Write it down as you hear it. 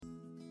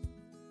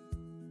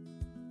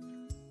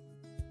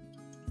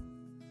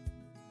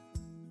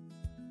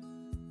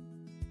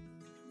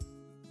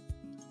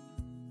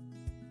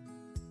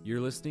You're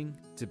listening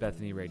to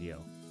Bethany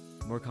Radio.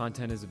 More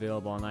content is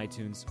available on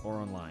iTunes or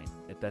online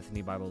at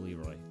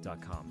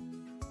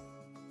BethanyBibleLeroy.com.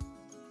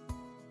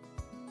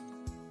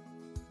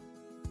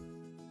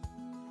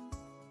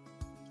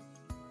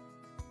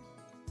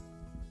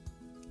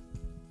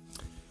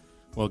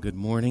 Well, good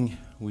morning.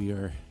 We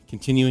are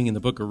continuing in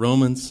the book of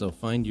Romans, so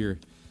find your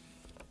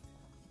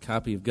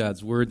copy of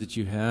God's Word that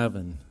you have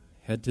and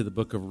head to the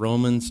book of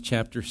Romans,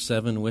 chapter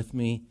 7 with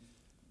me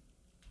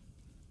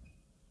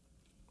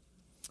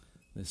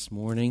this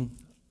morning.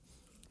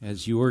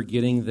 As you're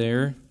getting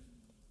there,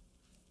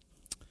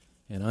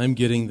 and I'm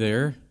getting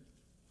there,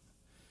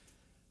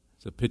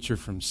 it's a picture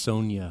from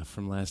Sonia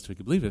from last week.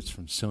 I believe it's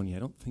from Sonia. I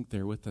don't think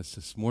they're with us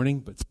this morning,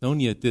 but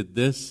Sonia did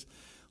this.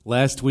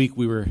 Last week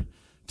we were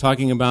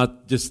talking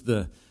about just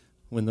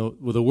when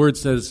the word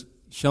says,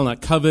 shall not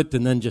covet,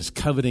 and then just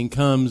coveting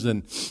comes,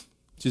 and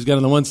she's got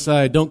on the one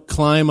side, don't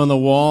climb on the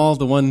wall,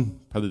 the one,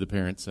 probably the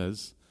parent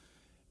says.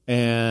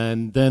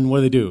 And then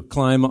what do?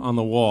 Climb on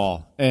the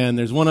wall. And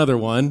there's one other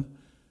one.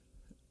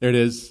 There it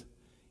is.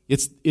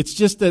 It's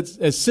just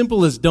as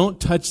simple as don't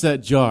touch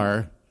that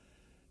jar,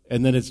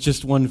 and then it's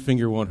just one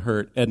finger won't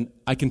hurt. And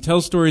I can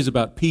tell stories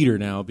about Peter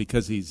now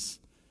because he's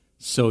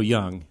so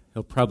young.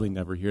 He'll probably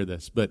never hear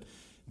this. But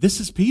this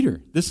is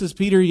Peter. This is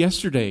Peter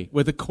yesterday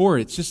with a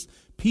cord. It's just,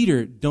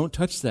 Peter, don't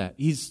touch that.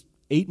 He's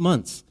 8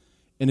 months.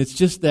 And it's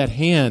just that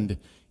hand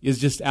is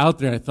just out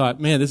there. I thought,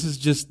 man, this is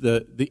just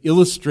the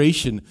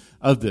illustration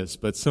of this.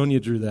 But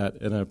Sonia drew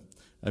that, and I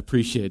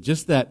appreciate it.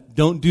 Just that,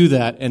 don't do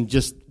that, and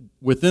just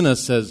within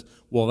us says,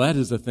 well, that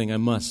is the thing I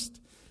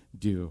must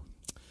do.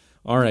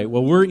 All right,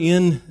 well, we're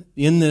in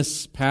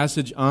this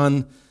passage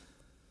on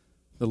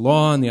the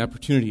law and the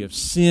opportunity of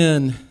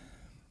sin,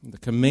 the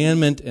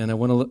commandment, and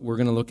we're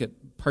going to look at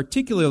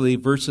particularly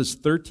verses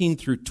 13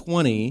 through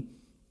 20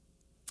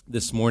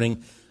 this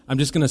morning. I'm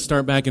just going to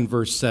start back in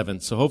verse 7.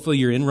 So hopefully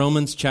you're in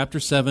Romans chapter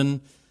 7.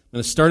 I'm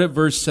going to start at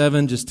verse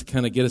 7 just to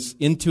kind of get us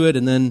into it,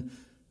 and then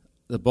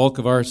the bulk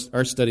of our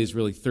study is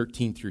really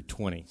 13 through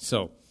 20.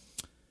 So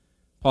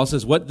Paul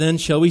says, what then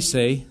shall we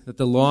say? That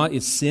the law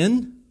is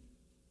sin?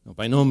 No,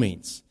 by no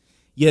means.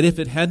 Yet if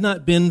it had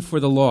not been for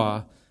the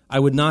law, I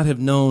would not have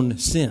known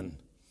sin.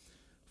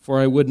 For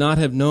I would not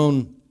have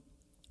known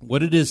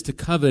what it is to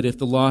covet if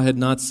the law had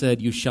not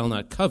said, you shall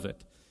not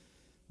covet.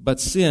 But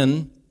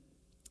sin,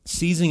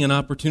 seizing an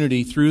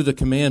opportunity through the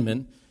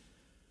commandment,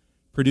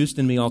 produced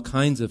in me all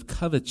kinds of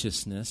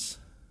covetousness,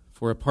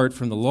 for apart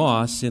from the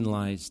law, sin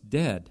lies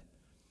dead.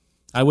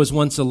 I was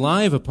once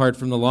alive apart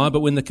from the law,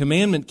 but when the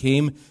commandment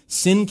came,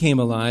 sin came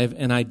alive,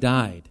 and I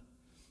died.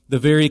 The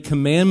very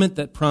commandment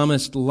that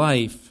promised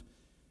life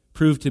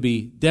proved to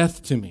be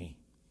death to me.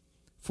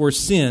 For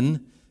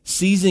sin,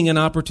 seizing an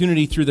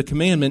opportunity through the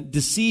commandment,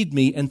 deceived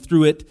me, and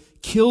through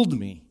it killed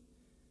me.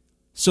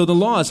 So the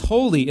law is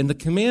holy, and the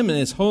commandment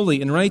is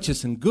holy and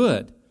righteous and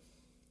good.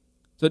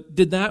 So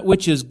did that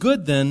which is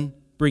good then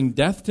bring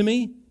death to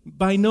me?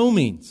 By no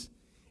means.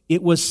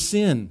 It was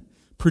sin,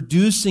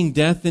 producing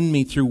death in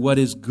me through what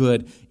is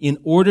good, in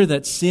order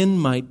that sin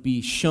might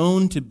be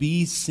shown to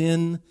be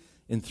sin,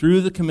 and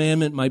through the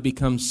commandment might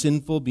become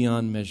sinful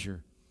beyond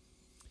measure.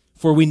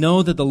 For we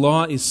know that the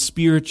law is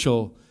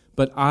spiritual,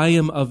 but I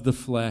am of the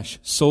flesh,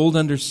 sold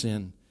under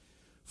sin.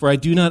 For I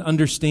do not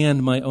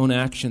understand my own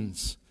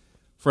actions.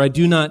 For I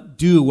do not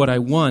do what I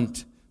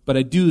want, but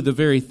I do the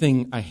very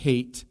thing I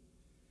hate.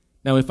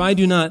 Now if I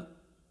do not...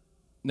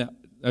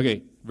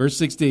 verse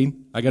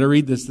 16. I got to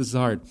read this. This is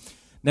hard.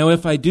 Now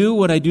if I do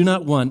what I do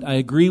not want, I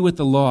agree with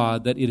the law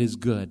that it is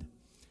good.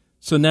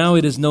 So now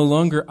it is no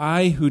longer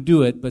I who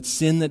do it, but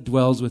sin that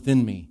dwells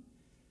within me.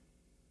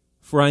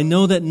 For I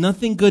know that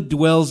nothing good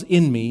dwells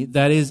in me,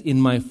 that is,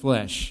 in my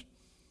flesh.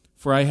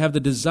 For I have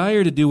the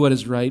desire to do what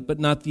is right, but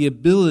not the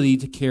ability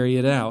to carry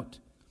it out.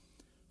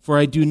 For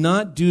I do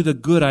not do the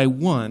good I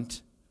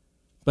want,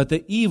 but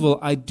the evil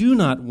I do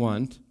not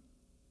want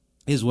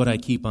is what I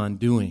keep on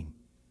doing.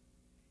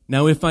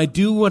 Now if I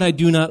do what I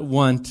do not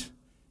want,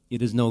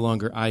 it is no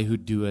longer I who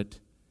do it,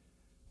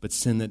 but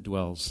sin that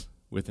dwells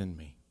within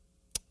me.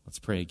 Let's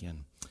pray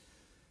again.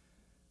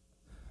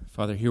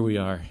 Father, here we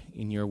are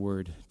in your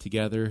word,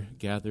 together,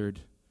 gathered.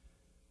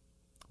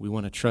 We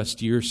want to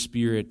trust your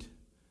Spirit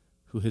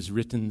who has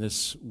written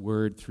this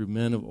word through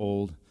men of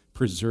old,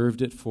 preserved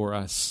it for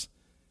us,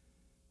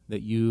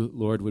 that you,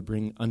 Lord, would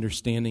bring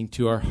understanding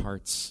to our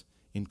hearts,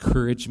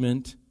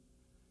 encouragement,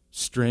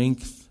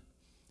 strength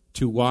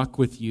to walk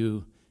with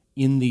you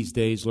in these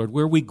days, Lord,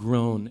 where we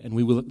groan, and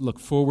we will look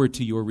forward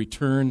to your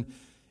return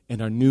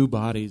and our new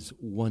bodies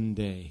one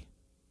day.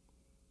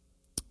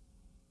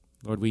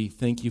 Lord, we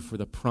thank you for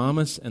the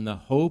promise and the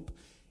hope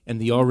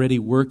and the already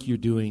work you're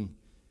doing.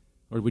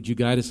 Lord, would you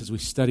guide us as we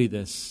study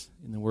this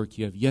in the work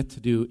you have yet to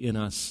do in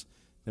us,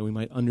 that we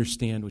might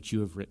understand what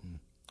you have written.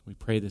 We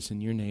pray this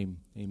in your name.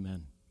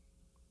 Amen.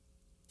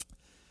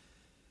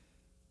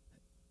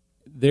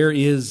 There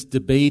is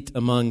debate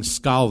among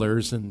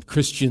scholars and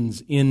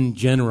Christians in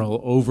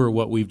general over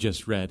what we've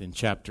just read in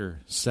chapter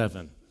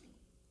 7.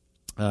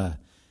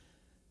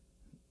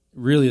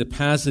 really the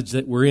passage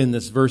that we're in,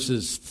 this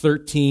verses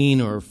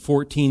 13 or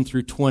 14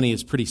 through 20,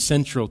 is pretty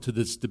central to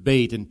this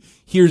debate. And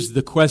here's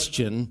the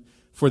question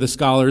for the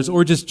scholars,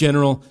 or just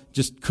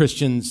just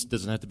Christians,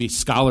 doesn't have to be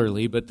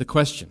scholarly, but the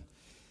question.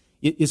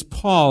 Is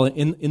Paul,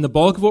 in the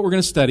bulk of what we're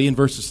going to study, in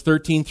verses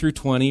 13 through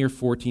 20 or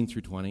 14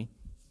 through 20,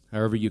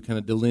 however you kind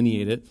of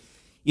delineate it,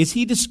 is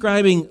he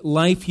describing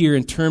life here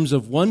in terms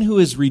of one who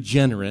is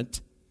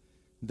regenerate,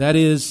 that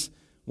is,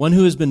 one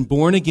who has been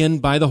born again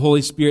by the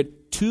Holy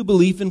Spirit to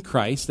belief in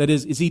Christ? That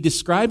is he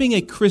describing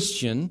a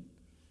Christian,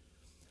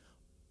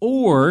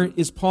 or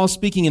is Paul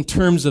speaking in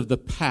terms of the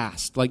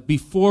past, like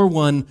before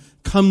one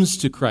comes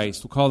to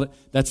Christ? We'll call it,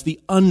 that's the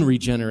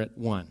unregenerate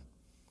one.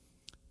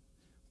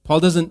 Paul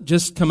doesn't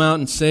just come out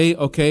and say,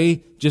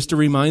 okay, just a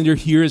reminder,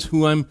 here is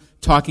who I'm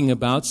talking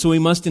about. So we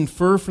must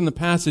infer from the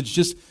passage,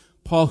 just,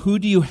 Paul, who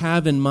do you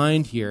have in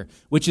mind here?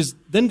 Which is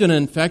then going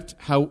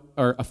to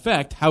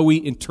affect how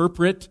we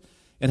interpret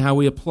and how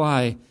we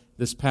apply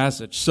this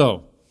passage.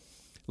 So,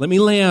 let me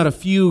lay out a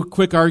few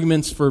quick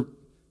arguments for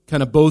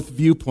kind of both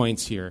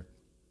viewpoints here.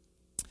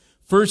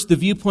 First, the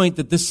viewpoint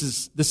that this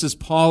is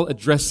Paul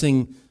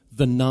addressing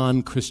the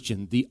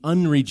non-Christian, the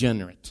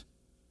unregenerate.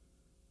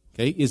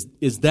 Okay,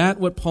 is that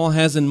what Paul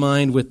has in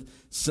mind with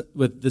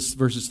this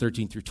verses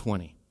 13 through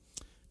 20?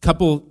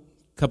 Couple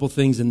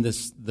things in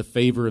the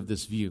favor of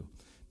this view.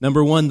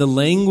 Number one, the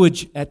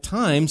language at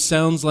times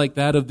sounds like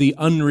that of the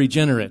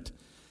unregenerate.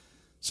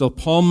 So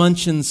Paul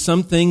mentions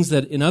some things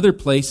that in other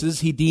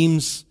places he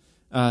deems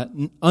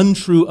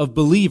untrue of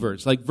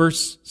believers, like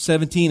verse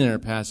 17 in our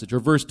passage, or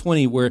verse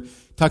 20 where it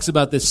talks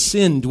about this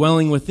sin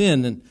dwelling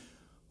within,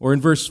 or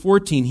in verse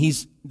 14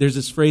 there's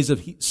this phrase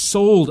of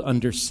sold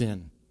under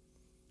sin,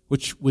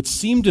 which would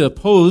seem to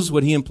oppose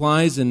what he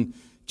implies in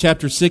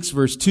chapter 6,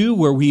 verse 2,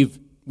 where we've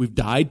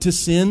died to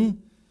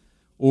sin,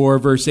 or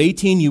verse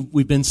 18,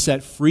 we've been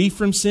set free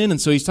from sin,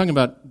 and so he's talking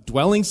about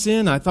dwelling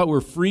sin. I thought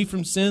we're free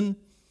from sin.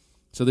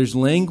 So there's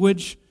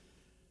language.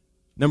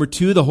 Number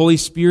two, the Holy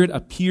Spirit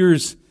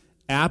appears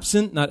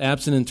absent, not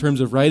absent in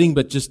terms of writing,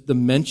 but just the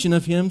mention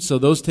of him. So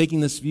those taking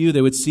this view,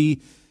 they would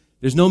see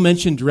there's no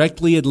mention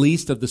directly, at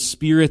least, of the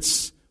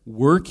Spirit's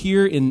work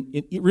here,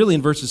 really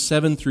in verses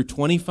 7 through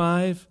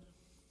 25.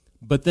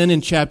 But then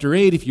in chapter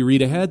 8, if you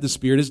read ahead, the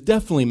Spirit is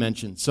definitely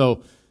mentioned.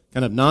 So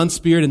kind of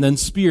non-Spirit and then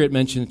Spirit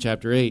mentioned in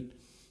chapter 8.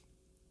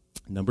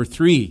 Number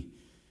 3,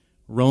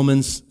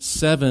 Romans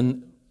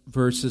 7,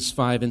 verses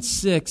 5 and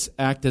 6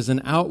 act as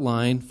an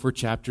outline for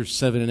chapters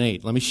 7 and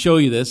 8. Let me show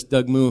you this.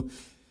 Doug Moo,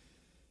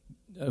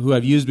 who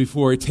I've used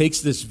before,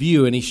 takes this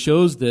view and he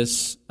shows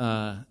this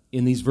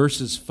in these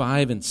verses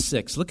 5 and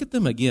 6. Look at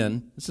them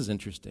again. This is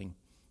interesting.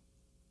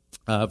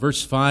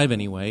 Verse 5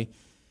 anyway.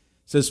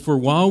 Says, "For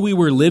while we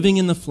were living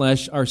in the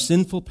flesh, our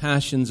sinful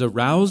passions,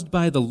 aroused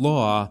by the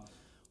law,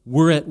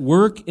 were at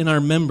work in our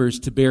members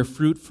to bear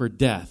fruit for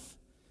death."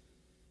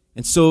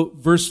 And so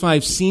verse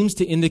 5 seems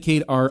to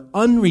indicate our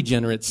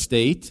unregenerate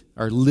state,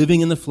 our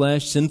living in the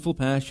flesh, sinful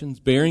passions,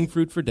 bearing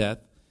fruit for death,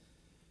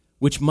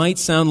 which might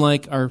sound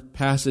like our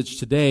passage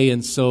today.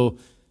 And so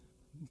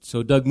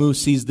Doug Moo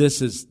sees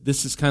this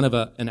is kind of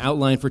an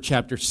outline for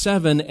chapter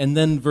 7. And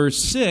then verse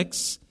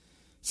 6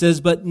 says,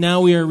 "But now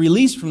we are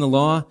released from the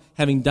law,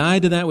 having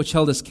died to that which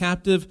held us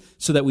captive,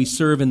 so that we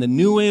serve in the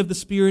new way of the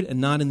Spirit and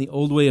not in the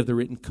old way of the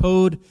written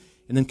code."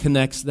 And then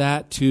connects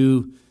that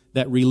to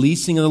that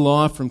releasing of the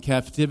law from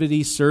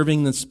captivity,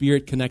 serving the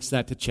Spirit, connects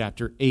that to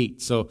chapter 8.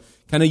 So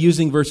kind of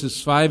using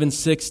verses 5 and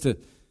 6 to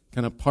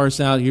kind of parse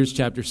out, here's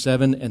chapter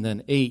 7 and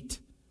then 8.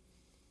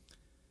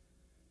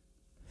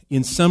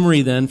 In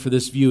summary then for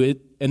this view,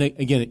 and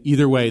again,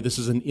 either way, this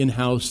is an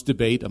in-house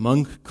debate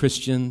among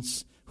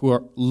Christians who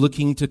are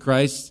looking to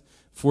Christ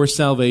for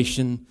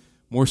salvation.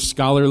 More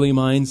scholarly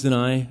minds than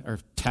I are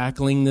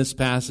tackling this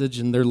passage,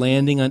 and they're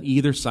landing on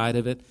either side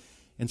of it.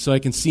 And so I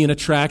can see an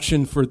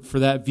attraction for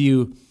that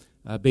view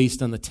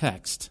based on the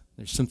text.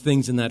 There's some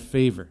things in that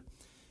favor.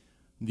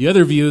 The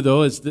other view,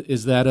 though, is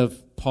that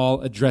of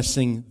Paul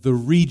addressing the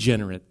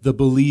regenerate, the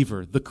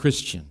believer, the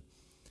Christian.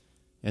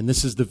 And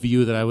this is the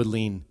view that I would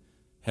lean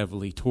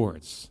heavily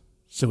towards.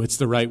 So it's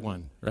the right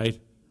one, right?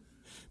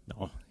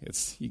 No,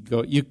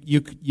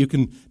 you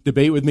can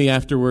debate with me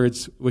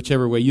afterwards,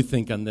 whichever way you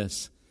think on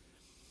this.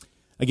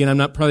 Again, I'm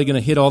not probably going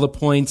to hit all the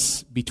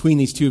points between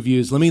these two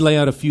views. Let me lay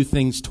out a few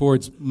things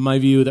towards my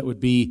view that would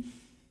be,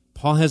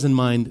 Paul has in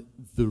mind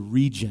the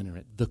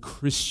regenerate, the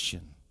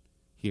Christian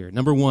here.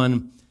 Number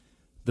one,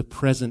 the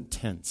present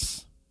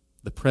tense.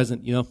 The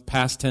present,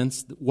 past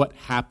tense, what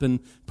happened,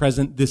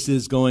 present, this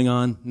is going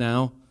on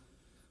now.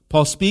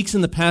 Paul speaks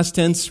in the past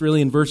tense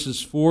really in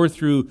verses 4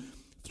 through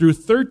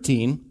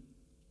 13.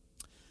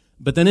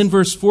 But then in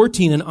verse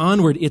 14 and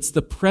onward, it's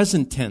the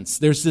present tense.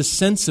 There's this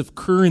sense of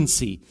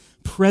currency.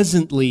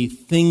 Presently,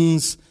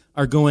 things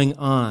are going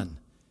on.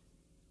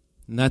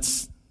 And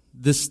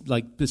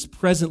this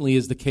presently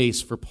is the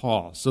case for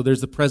Paul. So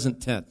there's the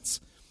present tense.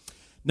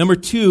 Number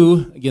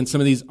two, again,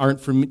 some of these aren't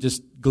from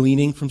just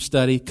gleaning from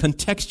study.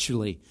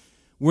 Contextually,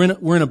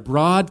 we're in a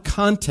broad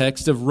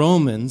context of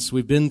Romans.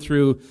 We've been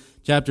through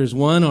chapters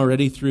 1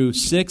 already through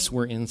 6.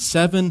 We're in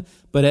 7.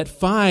 But at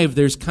 5,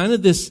 there's kind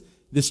of this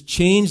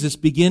change, this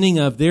beginning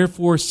of,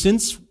 therefore,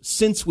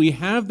 since we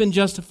have been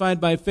justified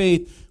by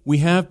faith, we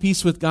have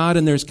peace with God,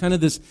 and there's kind of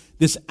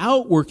this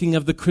outworking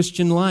of the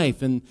Christian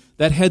life. And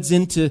that heads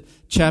into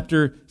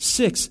chapter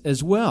 6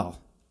 as well,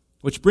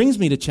 which brings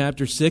me to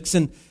chapter 6.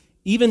 And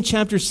even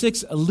chapter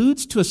 6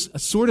 alludes to a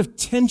sort of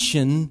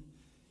tension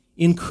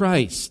in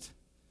Christ,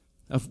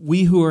 of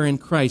we who are in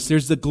Christ.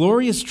 There's the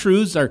glorious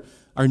truths, our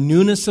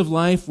newness of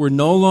life. We're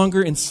no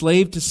longer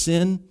enslaved to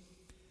sin.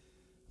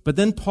 But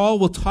then Paul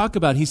will talk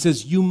about, he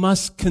says, you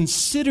must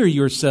consider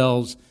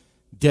yourselves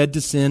dead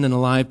to sin and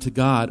alive to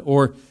God.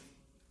 Or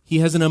he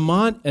has an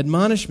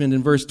admonishment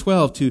in verse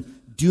 12 to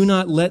do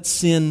not let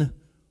sin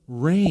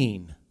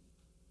reign,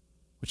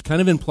 which kind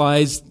of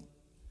implies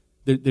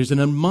there's an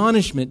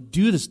admonishment.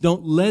 Do this.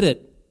 Don't let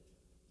it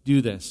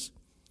do this.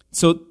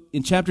 So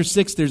in chapter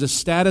 6, there's a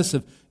status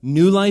of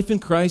new life in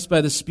Christ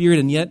by the Spirit,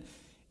 and yet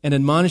an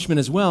admonishment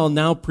as well.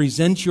 Now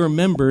present your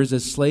members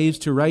as slaves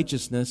to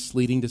righteousness,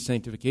 leading to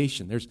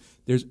sanctification.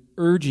 There's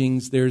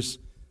urgings, there's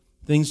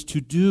things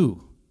to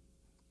do.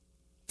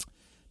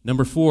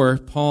 Number 4,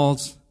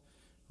 Paul's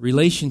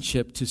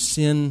relationship to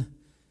sin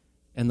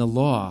and the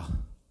law.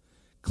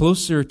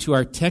 Closer to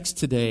our text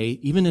today,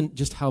 even in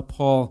just how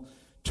Paul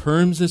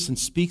terms this and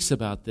speaks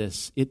about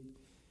this, it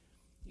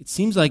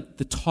seems like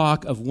the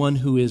talk of one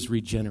who is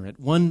regenerate.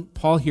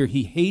 Paul here,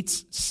 he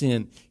hates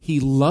sin. He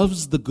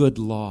loves the good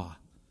law.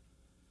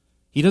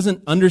 He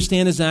doesn't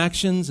understand his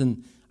actions,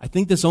 and I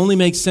think this only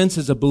makes sense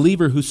as a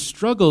believer who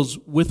struggles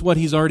with what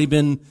he's already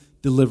been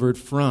delivered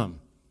from.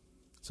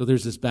 So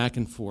there's this back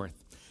and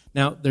forth.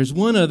 Now, there's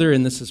one other,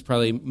 and this is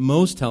probably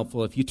most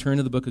helpful if you turn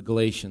to the book of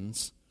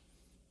Galatians.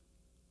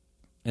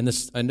 And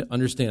this, I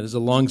understand, there's a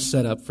long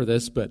setup for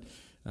this, but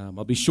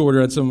I'll be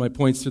shorter on some of my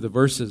points through the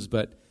verses.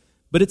 But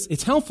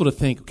it's helpful to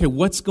think, okay,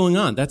 what's going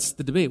on? That's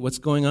the debate. What's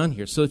going on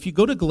here? So if you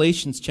go to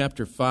Galatians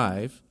chapter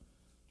 5,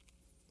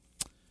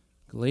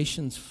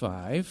 Galatians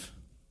 5,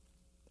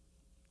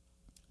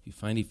 if you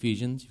find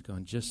Ephesians, you've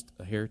gone just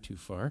a hair too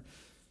far.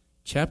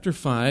 Chapter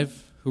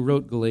 5, who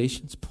wrote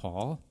Galatians?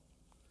 Paul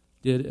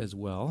did as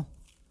well.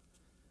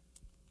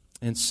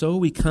 And so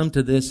we come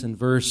to this in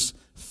verse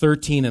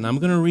 13, and I'm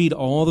going to read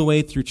all the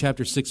way through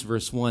chapter 6,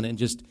 verse 1, and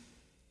just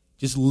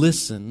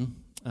listen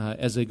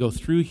as I go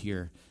through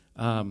here.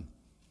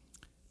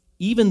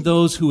 Even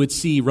those who would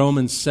see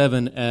Romans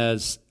 7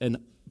 as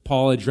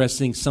Paul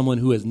addressing someone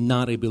who is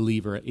not a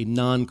believer, a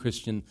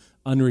non-Christian,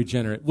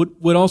 unregenerate,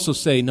 would also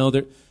say, no,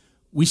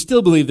 we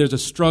still believe there's a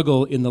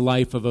struggle in the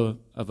life of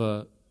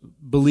a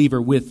believer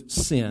with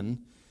sin.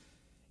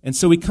 And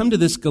so we come to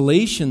this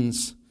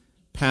Galatians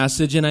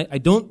passage, and I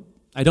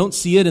don't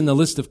see it in the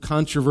list of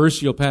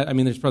controversial.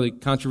 There's probably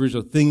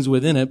controversial things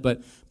within it,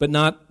 but we're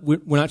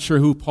not sure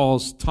who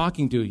Paul's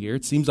talking to here.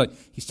 It seems like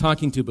he's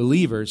talking to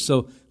believers.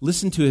 So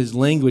listen to his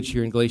language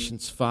here in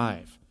Galatians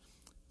 5,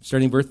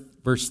 starting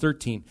verse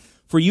 13.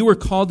 For you were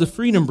called to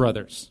freedom,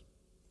 brothers.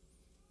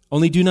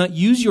 Only do not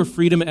use your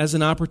freedom as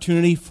an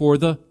opportunity for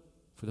the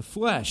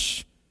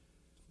flesh,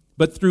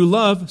 but through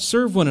love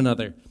serve one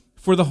another.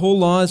 For the whole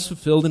law is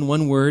fulfilled in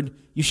one word,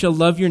 you shall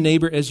love your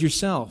neighbor as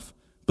yourself.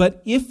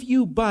 But if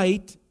you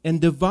bite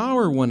and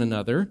devour one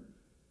another,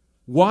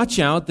 watch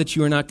out that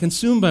you are not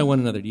consumed by one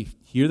another. Do you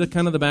hear the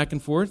kind of the back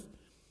and forth?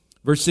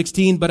 Verse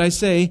 16, but I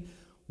say,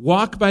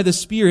 walk by the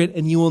Spirit,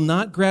 and you will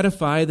not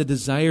gratify the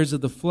desires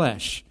of the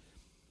flesh.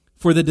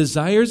 For the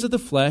desires of the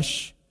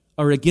flesh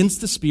are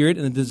against the Spirit,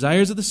 and the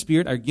desires of the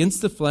Spirit are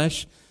against the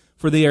flesh,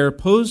 for they are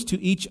opposed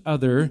to each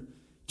other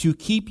to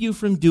keep you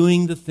from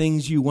doing the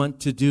things you want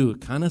to do.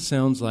 It kind of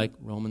sounds like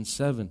Romans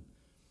 7.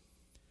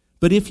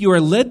 But if you are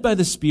led by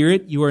the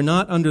Spirit, you are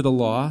not under the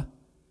law.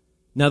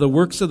 Now the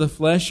works of the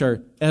flesh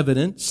are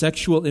evident: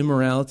 sexual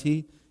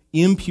immorality,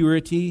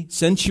 impurity,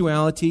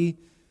 sensuality,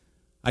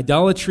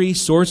 idolatry,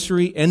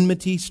 sorcery,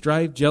 enmity,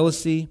 strife,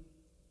 jealousy,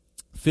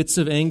 fits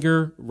of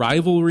anger,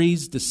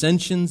 rivalries,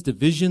 dissensions,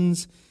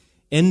 divisions,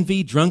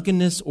 envy,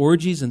 drunkenness,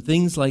 orgies, and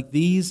things like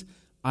these.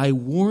 I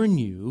warn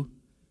you,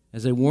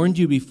 as I warned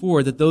you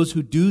before, that those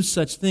who do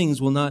such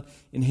things will not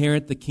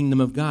inherit the kingdom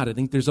of God. I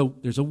think there's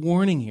a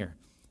warning here.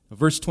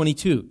 Verse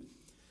 22,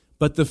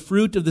 but the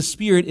fruit of the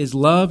Spirit is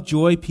love,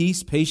 joy,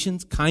 peace,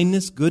 patience,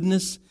 kindness,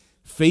 goodness,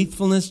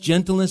 faithfulness,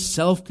 gentleness,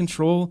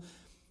 self-control.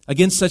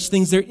 Against such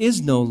things there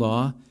is no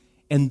law,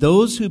 and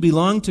those who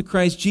belong to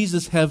Christ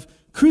Jesus have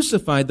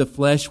crucified the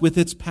flesh with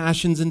its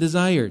passions and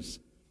desires.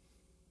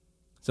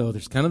 So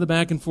there's kind of the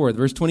back and forth.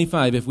 Verse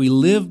 25, if we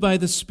live by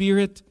the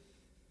Spirit,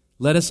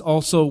 let us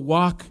also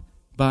walk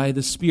by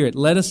the Spirit.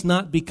 Let us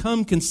not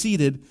become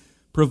conceited,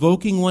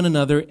 provoking one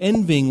another,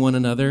 envying one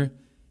another.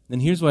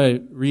 And here's why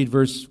I read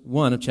verse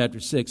 1 of chapter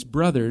 6.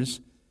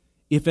 Brothers,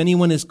 if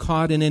anyone is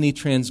caught in any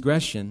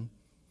transgression,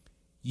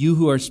 you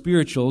who are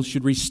spiritual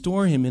should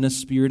restore him in a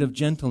spirit of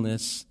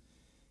gentleness.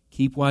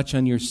 Keep watch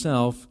on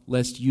yourself,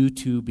 lest you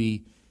too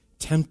be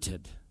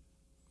tempted.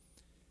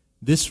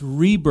 This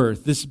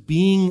rebirth, this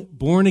being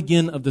born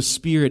again of the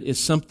Spirit, is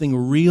something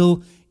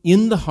real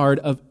in the heart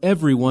of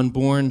everyone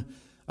born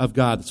of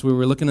God. That's what we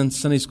were looking in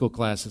Sunday school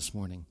class this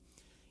morning.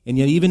 And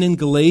yet even in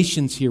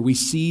Galatians here, we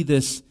see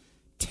this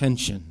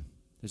tension.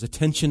 There's a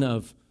tension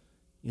of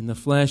in the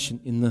flesh and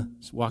in the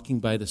walking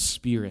by the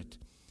Spirit.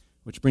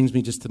 Which brings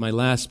me just to my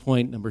last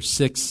point, number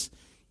 6.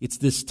 It's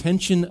this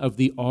tension of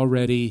the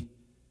already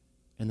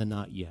and the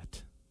not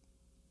yet.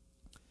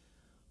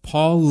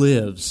 Paul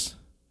lives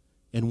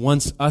and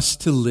wants us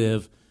to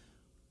live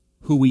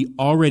who we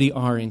already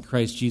are in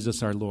Christ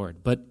Jesus our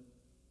Lord. But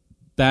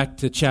back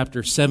to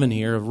chapter 7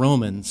 here of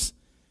Romans,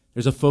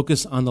 there's a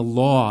focus on the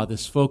law,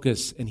 this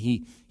focus, and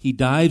he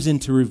dives in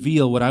to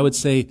reveal what I would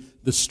say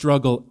the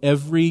struggle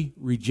every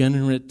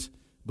regenerate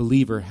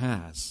believer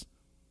has.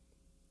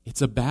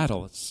 It's a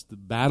battle. It's the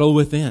battle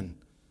within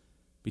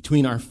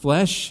between our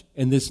flesh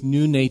and this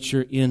new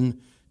nature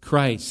in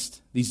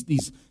Christ.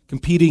 These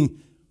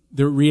competing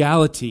the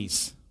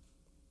realities.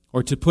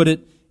 Or to put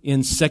it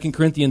in 2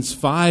 Corinthians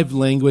 5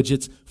 language,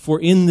 it's for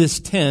in this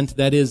tent,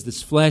 that is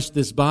this flesh,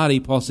 this body,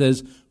 Paul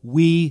says,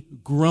 we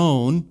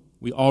groan,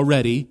 we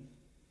already,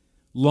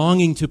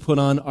 longing to put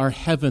on our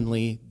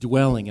heavenly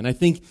dwelling. And I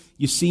think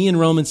you see in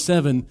Romans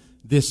 7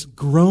 this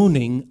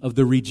groaning of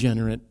the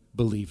regenerate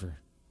believer.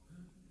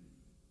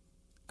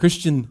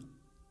 Christian,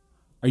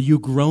 are you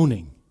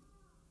groaning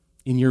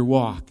in your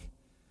walk?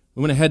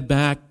 We want to head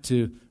back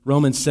to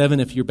Romans 7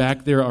 if you're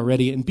back there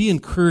already and be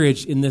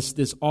encouraged in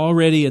this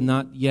already and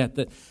not yet.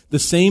 That the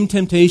same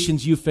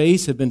temptations you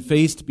face have been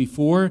faced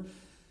before.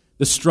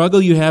 The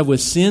struggle you have with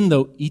sin,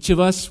 though each of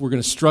us, we're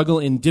going to struggle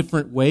in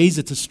different ways.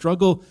 It's a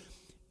struggle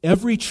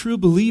every true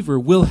believer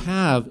will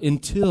have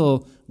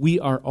until we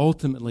are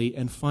ultimately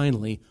and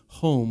finally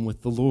home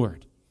with the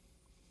Lord.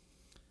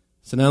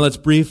 So now let's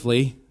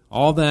briefly,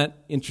 all that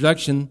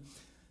introduction.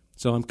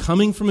 So I'm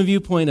coming from a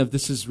viewpoint of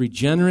this is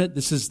regenerate,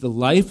 this is the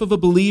life of a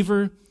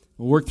believer.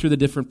 We'll work through the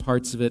different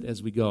parts of it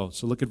as we go.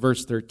 So look at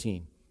verse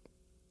 13.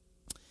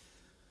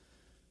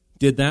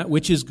 Did that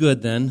which is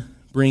good then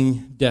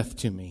bring death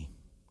to me?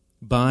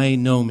 By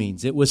no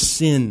means. It was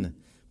sin,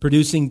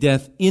 producing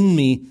death in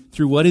me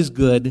through what is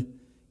good,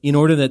 in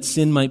order that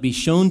sin might be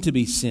shown to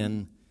be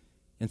sin,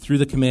 and through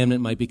the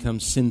commandment might become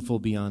sinful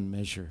beyond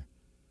measure.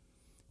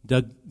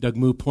 Doug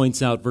Moo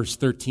points out verse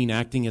 13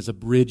 acting as a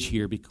bridge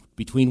here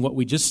between what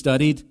we just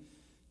studied,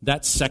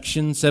 that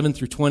section, 7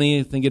 through 20,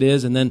 I think it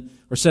is, and then,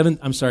 7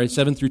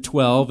 through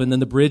 12, and then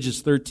the bridge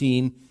is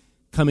 13,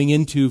 coming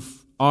into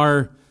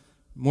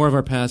more of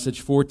our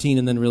passage, 14,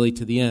 and then really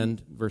to the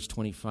end, verse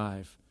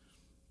 25.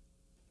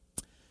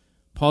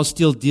 Paul's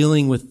still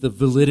dealing with the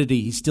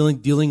validity. He's still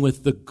dealing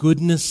with the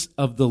goodness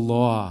of the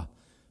law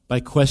by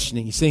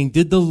questioning. He's saying,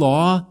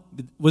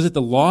 was it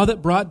the law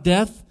that brought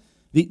death?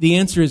 The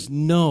answer is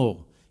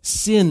no.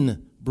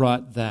 Sin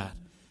brought that.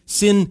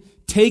 Sin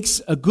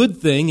takes a good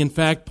thing. In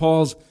fact,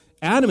 Paul's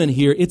adamant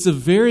here, it's a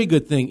very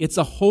good thing. It's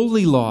a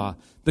holy law.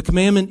 The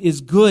commandment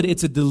is good.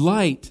 It's a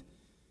delight.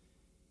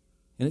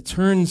 And it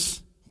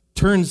turns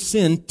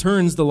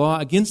the law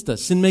against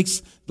us. Sin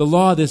makes the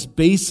law this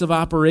base of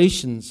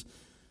operations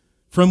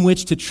from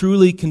which to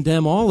truly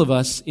condemn all of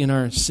us in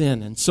our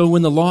sin. And so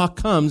when the law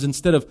comes,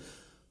 instead of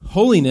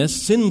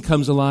holiness, sin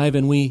comes alive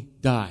and we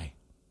die.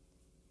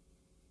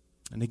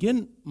 And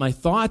again, my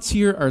thoughts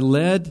here are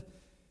led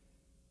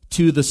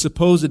to the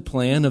supposed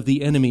plan of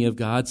the enemy of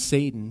God,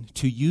 Satan,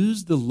 to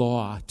use the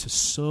law to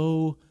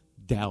sow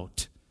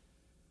doubt,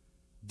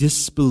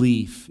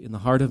 disbelief in the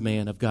heart of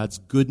man of God's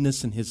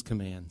goodness and his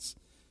commands.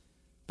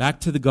 Back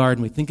to the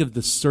garden, we think of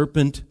the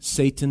serpent,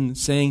 Satan,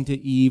 saying to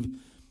Eve,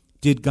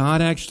 did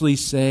God actually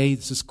say,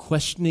 this is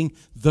questioning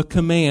the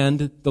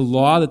command, the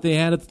law that they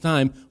had at the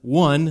time,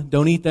 1,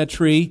 don't eat that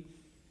tree,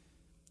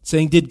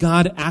 saying, did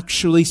God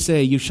actually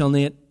say, you shall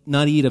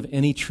not eat of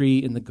any tree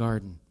in the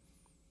garden?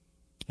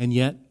 And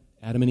yet,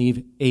 Adam and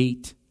Eve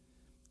ate,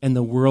 and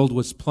the world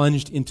was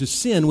plunged into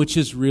sin, which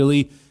is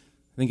really,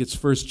 I think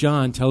it's 1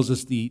 John tells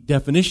us the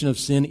definition of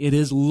sin, it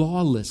is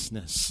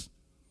lawlessness.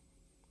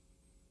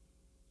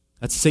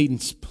 That's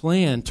Satan's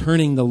plan,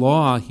 turning the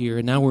law here,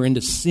 and now we're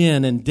into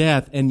sin and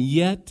death, and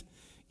yet,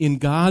 in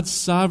God's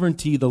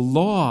sovereignty, the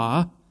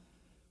law,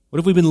 what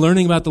have we been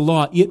learning about the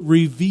law? It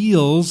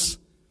reveals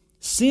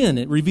sin.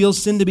 It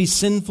reveals sin to be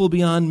sinful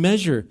beyond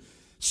measure,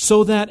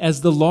 so that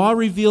as the law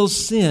reveals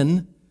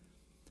sin,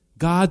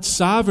 God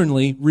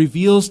sovereignly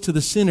reveals to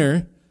the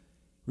sinner,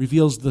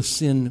 reveals the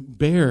sin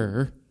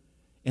bearer,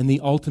 and the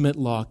ultimate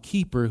law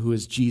keeper, who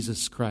is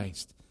Jesus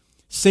Christ.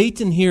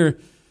 Satan here,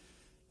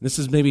 this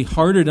is maybe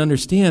harder to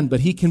understand, but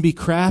he can be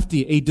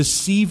crafty, a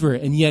deceiver,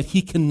 and yet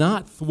he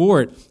cannot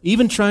thwart,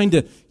 even trying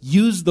to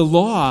use the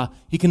law,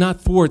 he cannot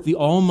thwart the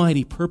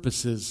almighty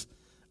purposes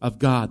of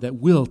God that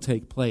will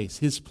take place.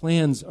 His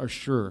plans are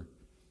sure.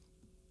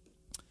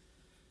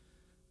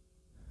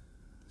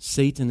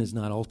 Satan is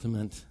not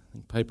ultimate. I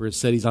think Piper has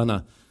said he's on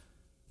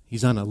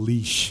a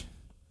leash.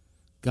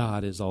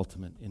 God is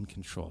ultimate in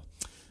control.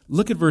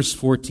 Look at verse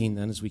 14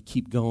 then as we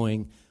keep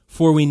going.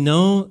 For we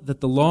know that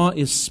the law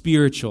is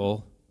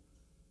spiritual,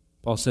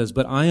 Paul says,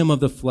 "But I am of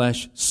the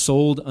flesh,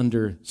 sold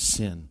under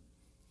sin."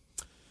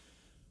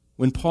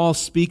 When Paul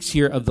speaks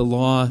here of the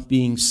law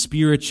being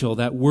spiritual,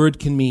 that word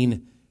can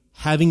mean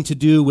having to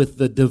do with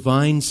the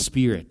divine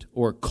spirit,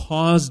 or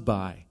caused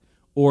by,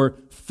 or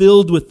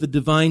filled with the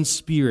divine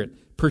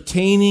spirit,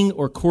 pertaining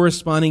or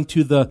corresponding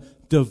to the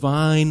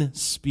divine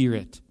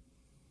spirit.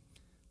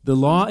 The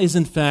law is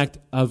in fact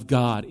of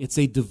God. It's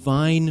a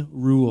divine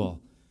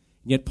rule.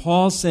 Yet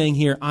Paul's saying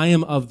here, I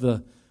am of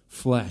the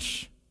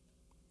flesh.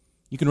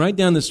 You can write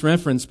down this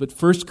reference, but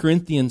 1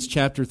 Corinthians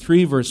chapter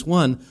 3, verse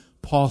 1,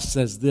 Paul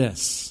says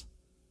this.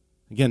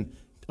 Again,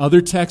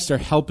 other texts are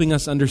helping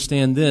us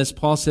understand this.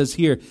 Paul says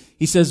here,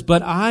 he says,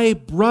 "But I,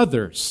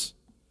 brothers,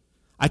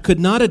 I could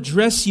not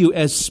address you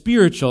as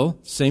spiritual,"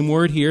 same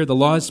word here, the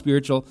law is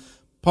spiritual.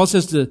 Paul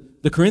says to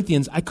the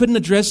Corinthians, "I couldn't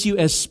address you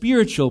as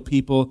spiritual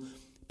people,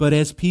 but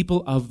as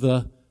people of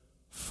the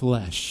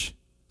flesh."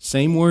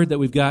 Same word that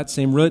we've got,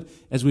 same root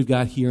as we've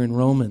got here in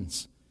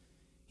Romans.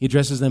 He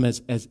addresses them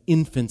as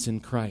infants in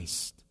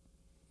Christ.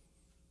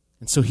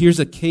 And so here's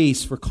a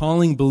case for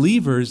calling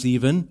believers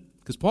even,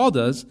 because Paul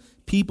does,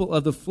 people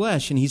of the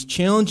flesh. And he's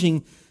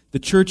challenging the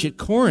church at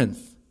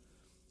Corinth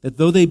that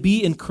though they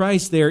be in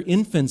Christ, they are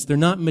infants. They're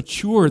not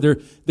mature.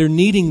 They're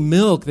needing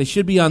milk. They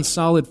should be on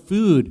solid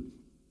food.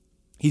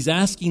 He's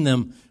asking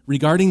them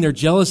regarding their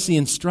jealousy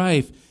and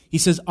strife. He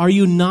says, "Are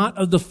you not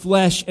of the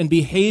flesh and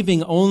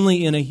behaving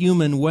only in a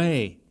human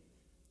way?"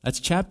 That's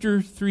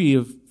chapter 3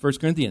 of 1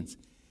 Corinthians.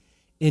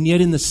 And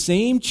yet in the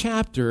same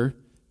chapter,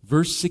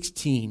 verse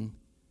 16,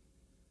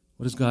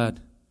 what does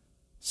God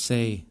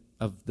say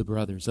of the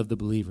brothers, of the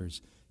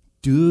believers?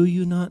 "Do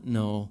you not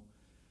know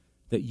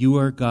that you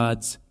are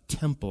God's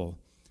temple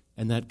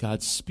and that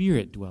God's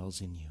Spirit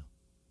dwells in you?"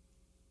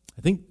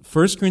 I think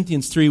 1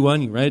 Corinthians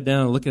 3:1, you write it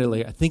down and look at it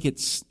later. I think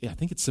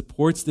it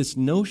supports this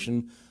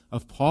notion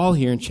of Paul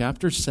here in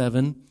chapter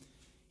 7.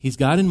 He's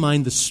got in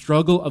mind the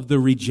struggle of the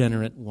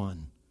regenerate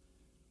one.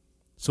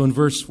 So in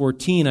verse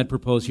 14, I'd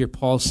propose here,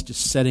 Paul's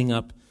just setting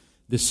up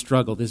this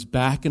struggle, this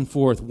back and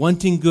forth,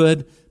 wanting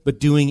good but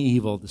doing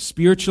evil, the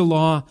spiritual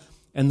law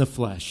and the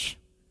flesh.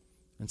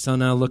 And so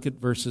now look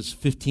at verses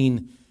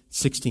 15,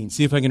 16.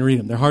 See if I can read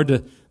them. They're hard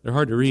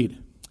to read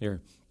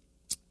here.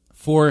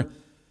 "For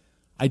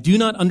I do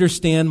not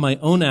understand my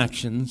own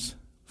actions,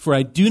 for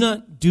I do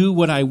not do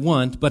what I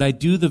want, but I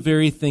do the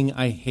very thing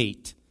I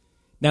hate.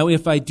 Now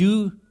if I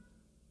do..."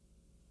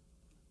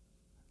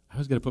 I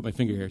was going to put my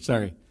finger here,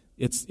 sorry.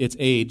 It's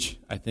age,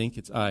 I think.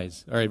 It's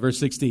eyes. All right, verse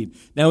 16.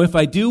 "Now if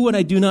I do what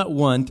I do not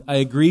want, I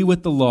agree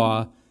with the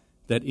law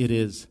that it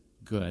is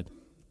good."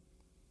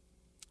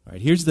 All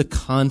right, here's the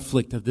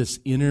conflict of this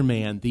inner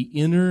man, the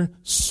inner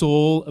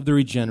soul of the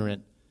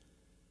regenerate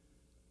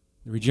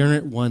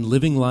one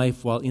living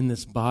life while in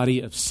this body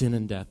of sin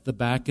and death, the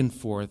back and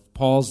forth.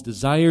 Paul's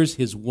desires,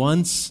 his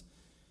wants,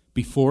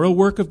 before a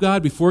work of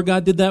God, before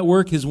God did that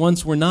work, his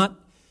wants were not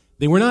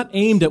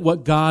aimed at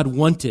what God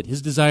wanted.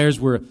 His desires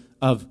were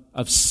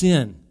of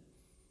sin.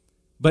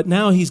 But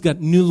now he's got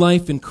new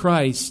life in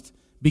Christ,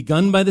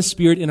 begun by the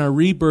Spirit in our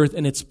rebirth,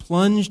 and it's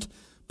plunged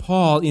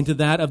Paul into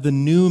that of the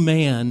new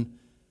man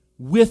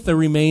with the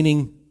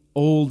remaining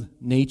old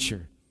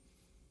nature.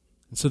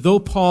 And so though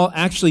Paul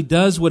actually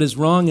does what is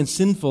wrong and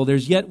sinful,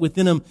 there's yet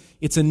within him,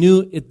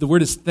 the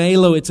word is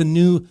thelo, it's a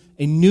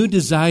new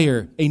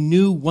desire, a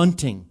new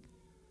wanting.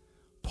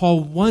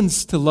 Paul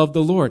wants to love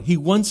the Lord. He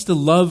wants to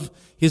love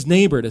his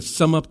neighbor, to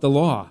sum up the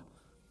law.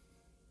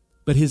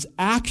 But his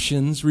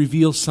actions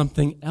reveal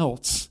something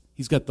else.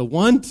 He's got the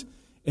want,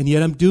 and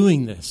yet I'm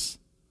doing this.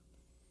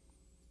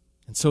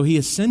 And so he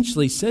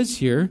essentially says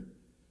here,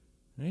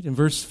 right, in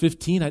verse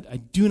 15, I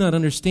do not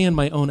understand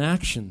my own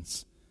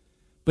actions.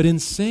 But in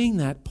saying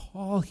that,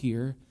 Paul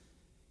here,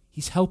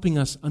 he's helping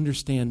us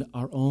understand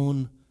our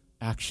own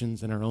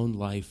actions and our own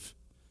life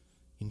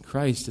in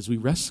Christ as we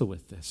wrestle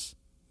with this.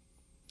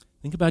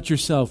 Think about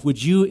yourself.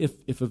 Would you,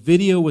 if a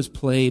video was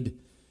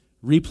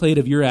replayed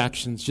of your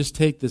actions, just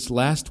take this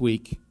last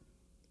week,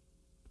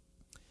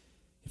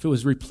 if it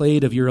was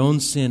replayed of your own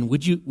sin,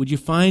 would you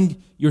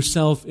find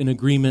yourself in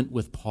agreement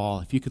with Paul?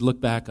 If you could look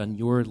back on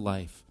your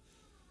life,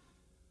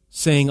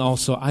 saying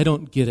also, I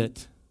don't get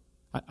it.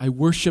 I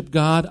worship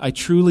God. I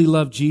truly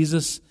love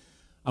Jesus.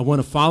 I want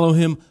to follow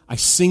him. I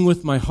sing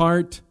with my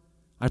heart.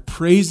 I'm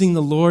praising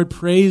the Lord.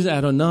 Praise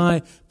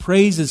Adonai.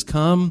 Praise has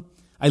come.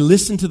 I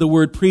listen to the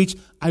word preached.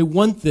 I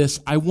want this.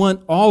 I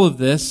want all of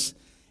this.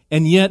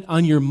 And yet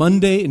on your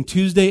Monday and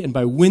Tuesday and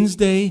by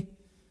Wednesday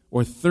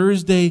or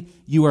Thursday,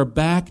 you are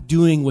back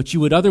doing what you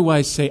would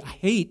otherwise say, I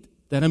hate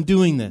that I'm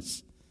doing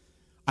this.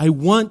 I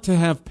want to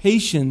have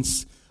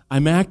patience.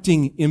 I'm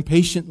acting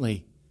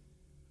impatiently.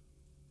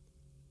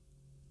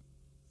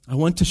 I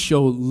want to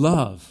show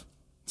love.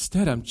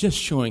 Instead, I'm just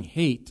showing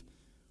hate,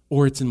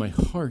 or it's in my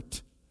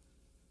heart.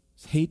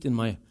 It's hate in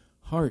my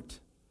heart.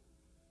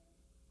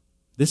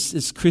 This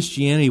is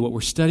Christianity, what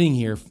we're studying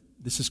here.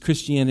 This is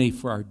Christianity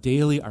for our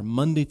daily, our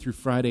Monday through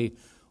Friday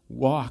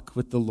walk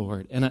with the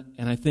Lord. And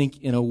I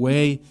think in a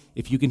way,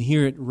 if you can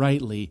hear it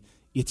rightly,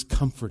 it's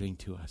comforting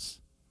to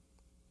us.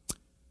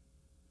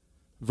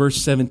 Verse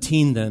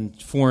 17 then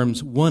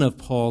forms one of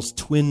Paul's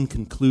twin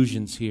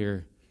conclusions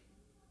here,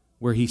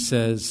 where he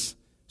says,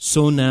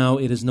 "So now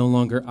it is no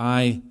longer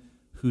I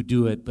who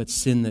do it, but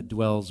sin that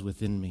dwells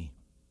within me."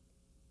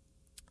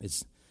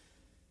 It's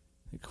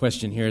the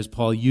question here is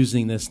Paul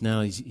using this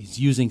now. He's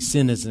using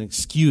sin as an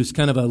excuse,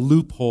 kind of a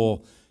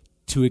loophole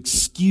to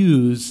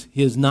excuse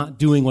his not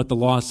doing what the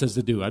law says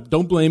to do.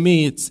 Don't blame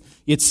me,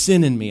 it's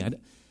sin in me.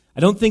 I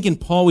don't think in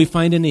Paul we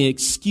find any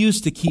excuse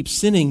to keep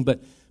sinning,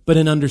 but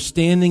an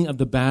understanding of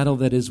the battle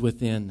that is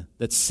within,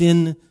 that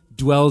sin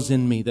dwells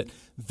in me, that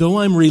though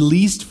I'm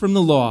released from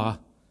the law,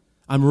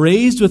 I'm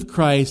raised with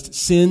Christ,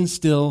 sin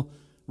still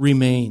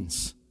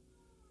remains.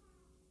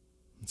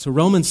 So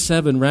Romans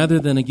 7, rather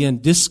than, again,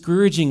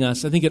 discouraging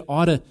us, I think it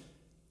ought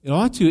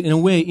to, in a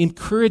way,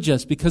 encourage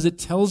us, because it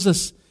tells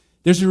us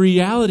there's a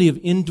reality of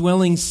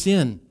indwelling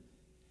sin.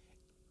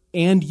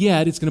 And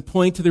yet, it's going to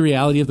point to the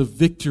reality of the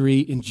victory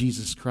in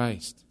Jesus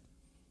Christ.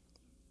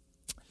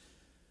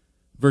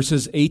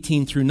 Verses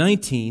 18 through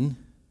 19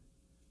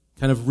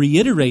 kind of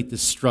reiterate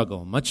this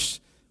struggle.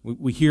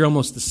 We hear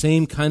almost the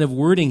same kind of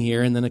wording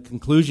here, and then a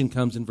conclusion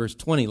comes in verse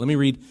 20. Let me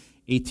read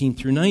 18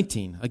 through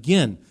 19.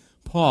 Again,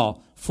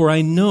 Paul, "For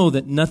I know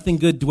that nothing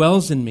good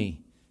dwells in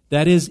me,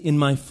 that is, in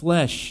my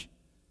flesh.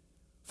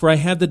 For I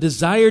have the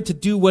desire to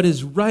do what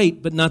is right,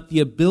 but not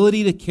the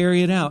ability to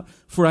carry it out.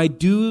 For I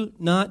do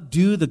not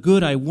do the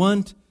good I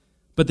want,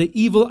 but the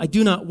evil I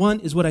do not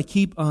want is what I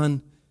keep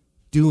on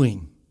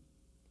doing."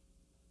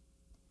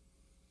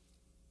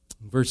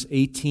 Verse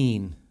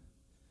 18,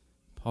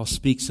 Paul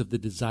speaks of the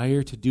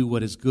desire to do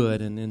what is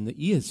good, and in the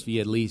ESV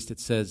at least it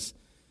says,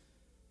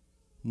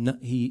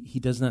 he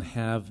does not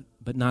have,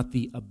 but not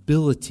the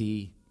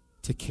ability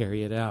to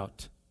carry it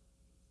out.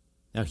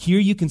 Now here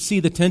you can see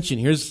the tension.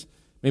 Here's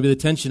maybe the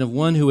tension of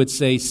one who would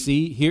say,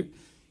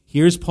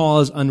 here's Paul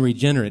as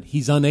unregenerate.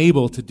 He's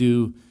unable to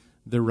do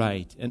the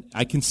right. And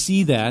I can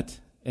see that,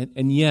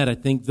 and yet I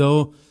think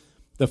though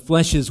the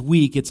flesh is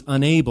weak, it's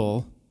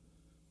unable,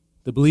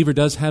 the believer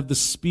does have the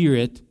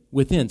Spirit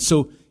within.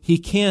 So he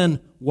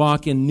can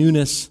walk in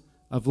newness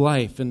of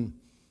life. And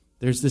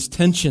there's this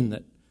tension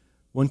that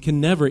one can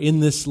never in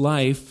this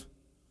life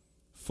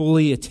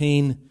fully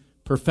attain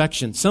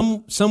perfection.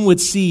 Some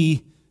would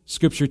see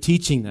Scripture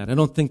teaching that. I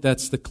don't think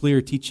that's the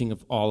clear teaching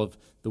of all of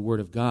the Word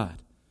of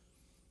God.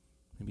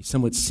 Maybe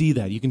some would see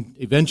that. You can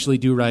eventually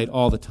do right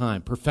all the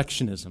time.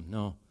 Perfectionism.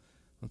 No,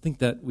 I don't think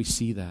that we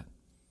see that.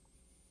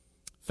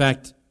 In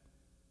fact,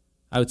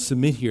 I would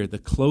submit here, the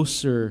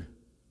closer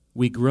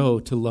we grow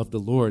to love the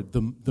Lord,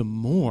 the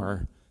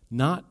more,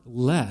 not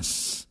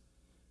less,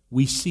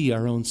 we see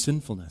our own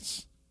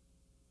sinfulness.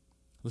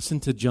 Listen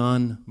to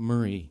John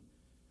Murray,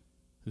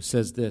 who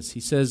says this.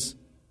 He says,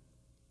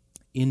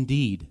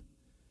 "Indeed,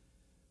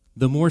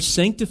 the more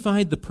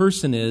sanctified the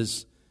person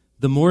is,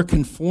 the more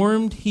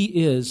conformed he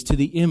is to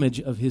the image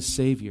of his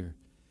Savior,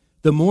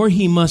 the more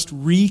he must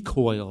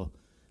recoil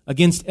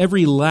against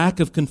every lack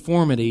of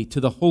conformity to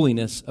the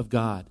holiness of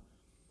God.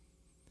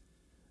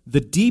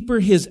 The deeper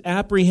his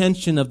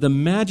apprehension of the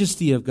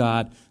majesty of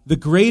God, the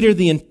greater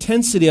the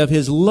intensity of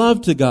his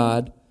love to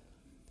God,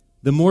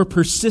 the more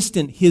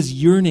persistent his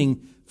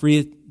yearning for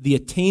the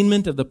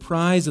attainment of the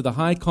prize of the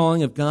high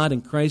calling of God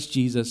in Christ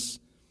Jesus,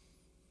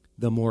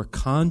 the more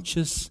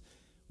conscious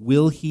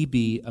will he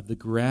be of the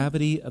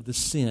gravity of the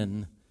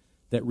sin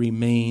that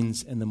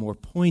remains, and the more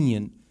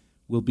poignant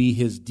will be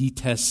his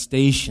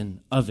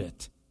detestation of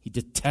it." He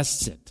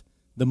detests it.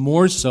 The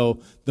more so,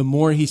 the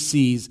more he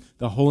sees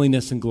the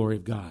holiness and glory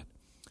of God.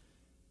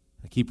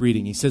 I keep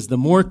reading. He says, "The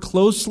more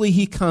closely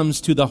he comes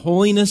to the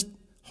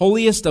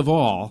holiest of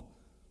all,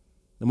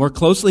 the more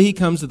closely he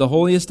comes to the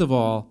holiest of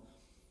all,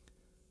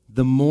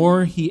 the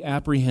more he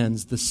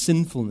apprehends the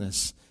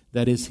sinfulness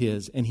that is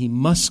his, and he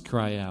must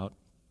cry out,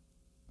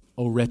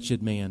 'O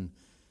wretched man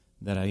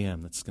that I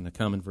am.'" That's going to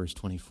come in verse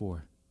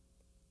 24.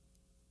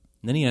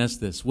 And then he asks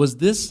this, "Was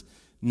this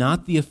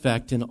not the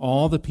effect in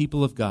all the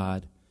people of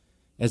God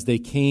as they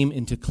came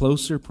into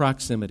closer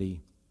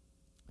proximity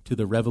to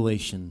the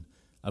revelation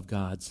of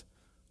God's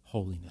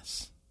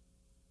holiness?"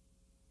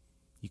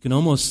 You can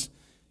almost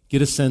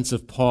get a sense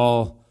of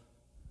Paul,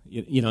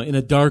 in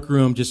a dark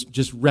room,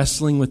 just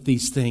wrestling with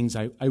these things.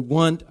 I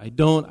want, I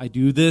don't, I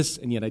do this,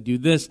 and yet I do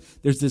this.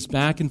 There's this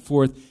back and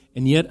forth.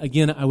 And yet,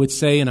 again, I would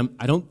say, and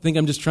I don't think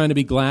I'm just trying to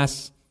be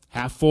glass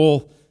half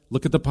full,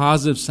 look at the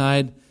positive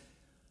side,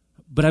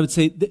 but I would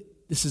say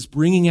this is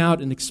bringing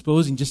out and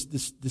exposing just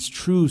this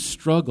true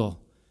struggle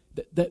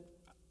that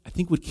I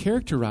think would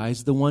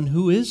characterize the one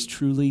who is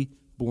truly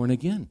born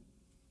again.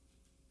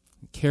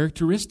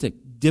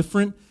 Characteristic,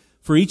 different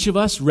for each of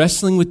us,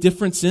 wrestling with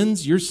different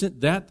sins. Your sin,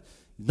 that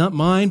not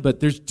mine, but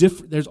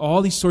there's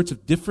all these sorts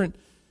of different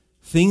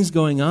things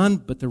going on.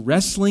 But the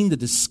wrestling, the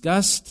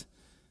disgust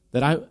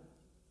that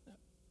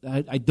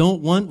I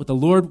don't want what the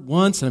Lord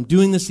wants, and I'm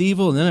doing this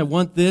evil, and then I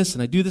want this,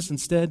 and I do this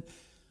instead.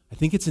 I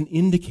think it's an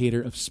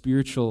indicator of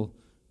spiritual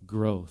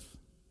growth.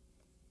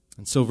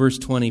 And so verse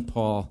 20,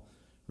 Paul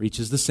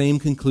reaches the same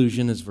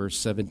conclusion as verse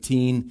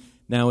 17.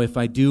 "Now if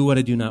I do what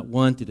I do not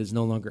want, it is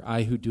no longer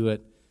I who do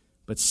it,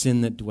 but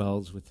sin that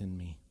dwells within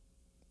me.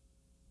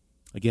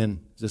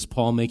 Again, is this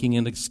Paul making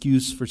an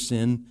excuse for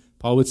sin?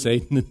 Paul would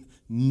say,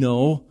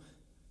 no,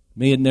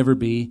 may it never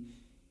be.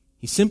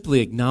 He's simply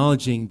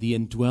acknowledging the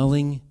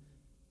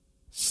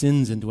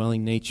sin's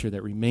indwelling nature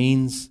that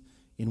remains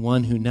in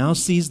one who now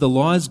sees the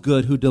law as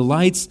good, who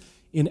delights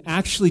in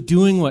actually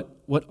doing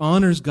what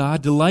honors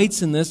God,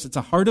 delights in this. It's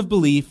a heart of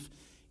belief,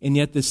 and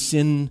yet the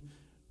sin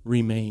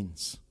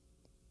remains.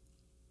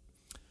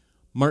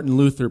 Martin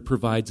Luther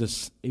provides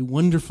us a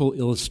wonderful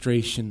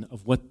illustration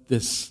of what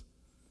this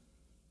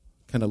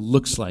kind of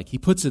looks like. He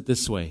puts it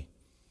this way.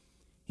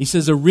 He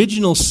says,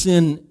 original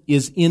sin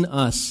is in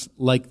us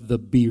like the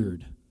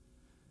beard.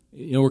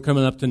 You know, we're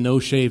coming up to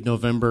No Shave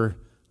November.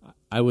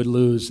 I would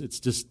lose. It's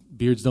just,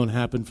 beards don't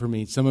happen for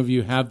me. Some of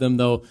you have them,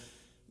 though.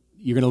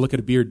 You're going to look at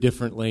a beard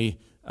differently.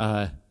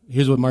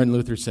 Here's what Martin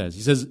Luther says.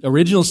 He says,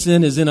 original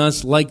sin is in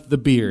us like the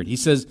beard. He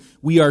says,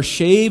 we are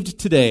shaved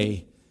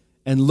today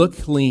and look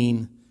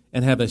clean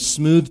and have a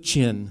smooth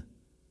chin.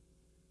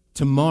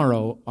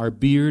 Tomorrow our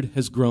beard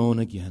has grown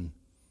again.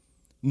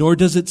 Nor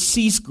does it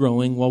cease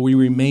growing while we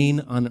remain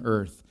on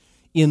earth.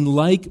 In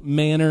like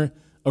manner,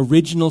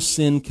 original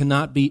sin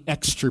cannot be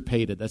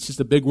extirpated. That's just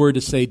a big word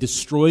to say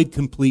destroyed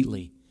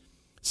completely.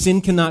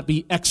 Sin cannot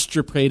be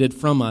extirpated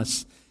from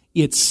us.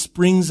 It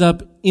springs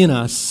up in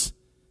us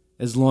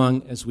as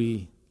long as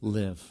we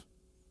live.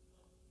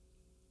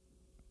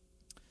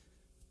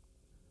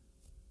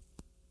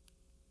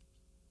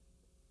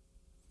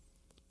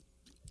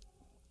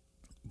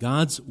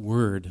 God's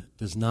word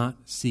does not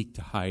seek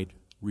to hide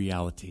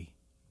reality.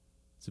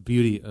 It's the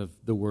beauty of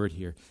the word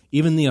here.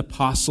 Even the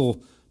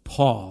Apostle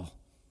Paul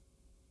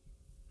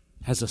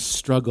has a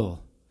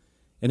struggle.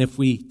 And if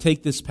we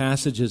take this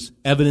passage as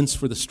evidence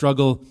for the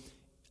struggle,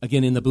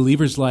 again, in the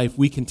believer's life,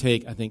 we can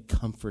take, I think,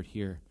 comfort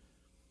here.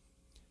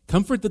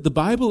 Comfort that the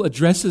Bible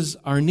addresses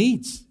our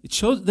needs. It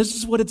shows this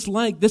is what it's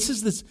like. This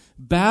is this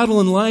battle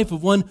in life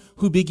of one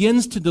who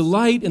begins to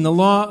delight in the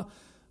law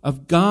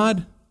of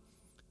God,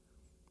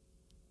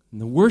 in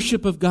the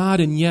worship of God,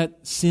 and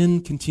yet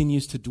sin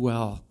continues to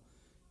dwell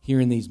here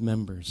in these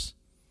members.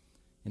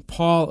 And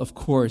Paul, of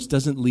course,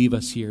 doesn't leave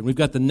us here. And we've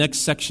got the next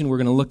section we're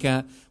going to look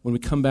at when we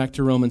come back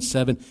to Romans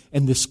 7,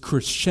 and this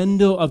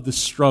crescendo of the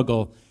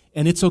struggle.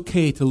 And it's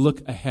okay to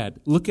look ahead.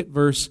 Look at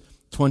verse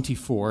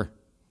 24.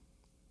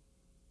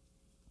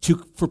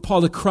 For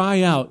Paul to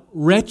cry out,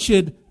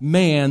 wretched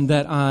man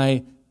that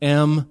I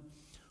am,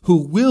 who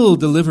will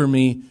deliver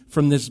me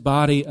from this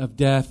body of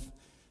death?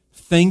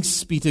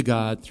 Thanks be to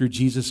God through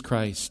Jesus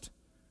Christ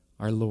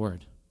our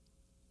Lord.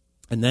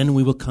 And then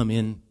we will come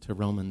in to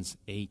Romans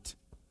 8.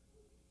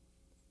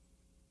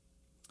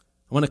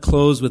 I want to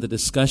close with a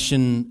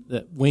discussion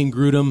that Wayne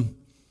Grudem,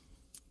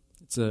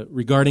 it's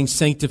regarding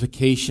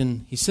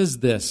sanctification. He says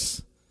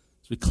this,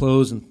 as we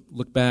close and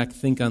look back,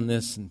 think on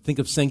this, and think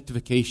of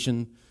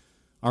sanctification,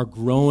 our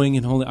growing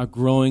in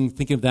holiness,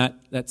 think of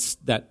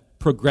that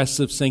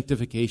progressive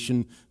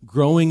sanctification,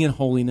 growing in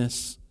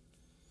holiness.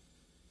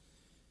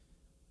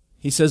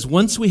 He says,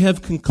 once we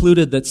have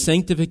concluded that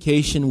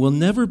sanctification will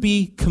never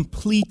be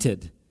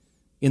completed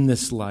in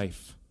this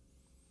life,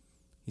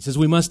 he says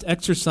we must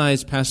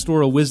exercise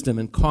pastoral wisdom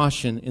and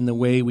caution in the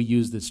way we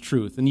use this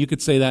truth. And you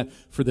could say that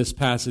for this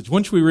passage.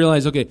 Once we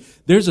realize, okay,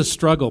 there's a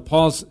struggle.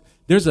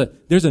 There's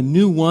a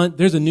new want,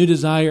 there's a new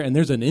desire, and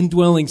there's an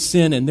indwelling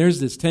sin, and there's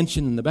this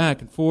tension in the back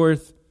and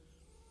forth.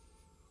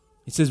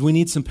 He says we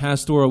need some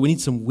pastoral, we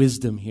need some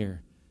wisdom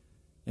here.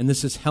 And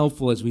this is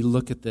helpful as we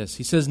look at this.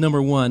 He says,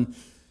 number one,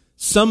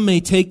 some may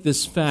take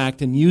this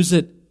fact and use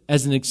it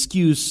as an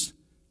excuse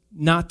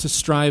not to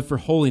strive for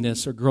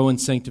holiness or grow in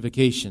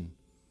sanctification.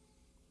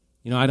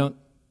 You know, I don't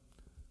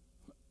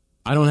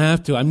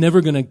have to. I'm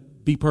never going to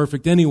be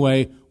perfect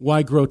anyway.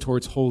 Why grow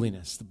towards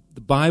holiness? The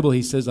Bible,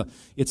 he says,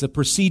 it's a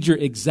procedure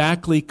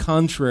exactly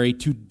contrary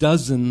to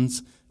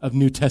dozens of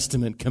New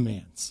Testament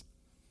commands.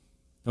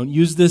 Don't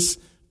use this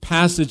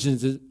passage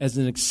as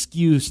an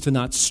excuse to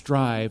not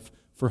strive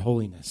for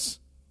holiness.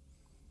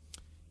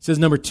 He says,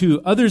 number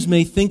two, others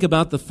may think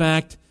about the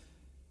fact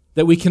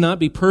that we cannot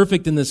be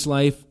perfect in this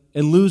life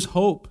and lose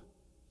hope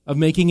of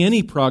making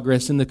any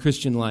progress in the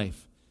Christian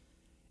life.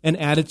 An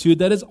attitude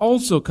that is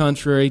also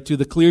contrary to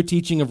the clear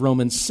teaching of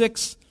Romans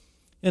 6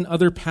 and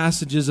other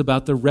passages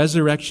about the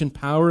resurrection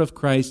power of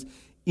Christ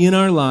in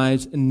our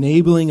lives,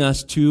 enabling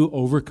us to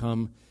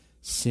overcome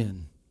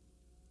sin.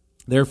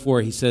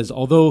 Therefore, he says,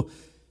 although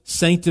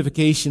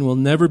sanctification will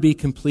never be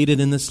completed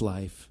in this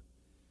life,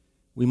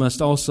 we must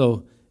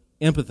also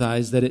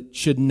empathize that it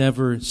should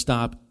never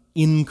stop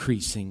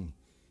increasing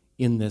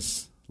in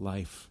this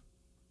life.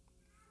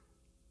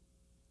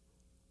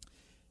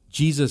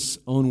 Jesus'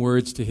 own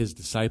words to his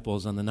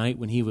disciples on the night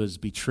when he was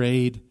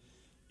betrayed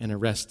and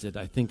arrested,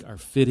 I think, are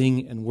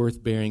fitting and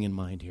worth bearing in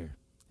mind here.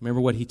 Remember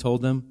what he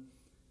told them?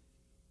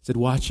 He said,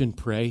 watch and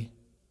pray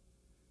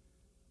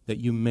that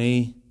you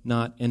may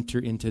not enter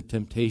into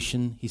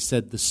temptation. He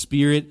said, the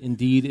spirit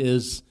indeed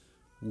is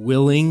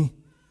willing,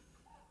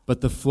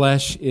 but the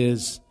flesh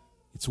it's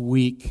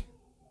weak.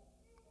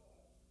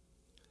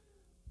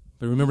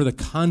 But remember the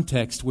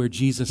context where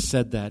Jesus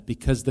said that,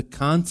 because the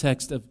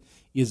context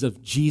is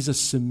of Jesus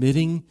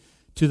submitting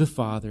to the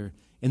Father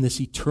in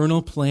this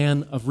eternal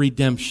plan of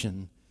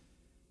redemption,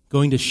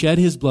 going to shed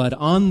his blood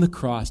on the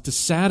cross to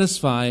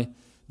satisfy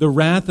the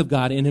wrath of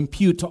God and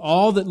impute to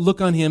all that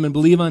look on him and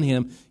believe on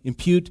him,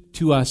 impute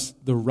to us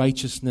the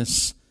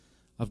righteousness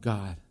of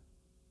God.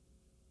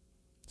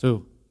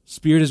 So,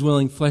 spirit is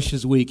willing, flesh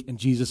is weak, and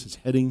Jesus is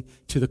heading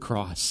to the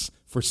cross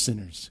for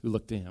sinners who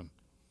look to him.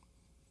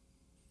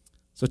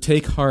 So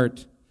take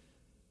heart,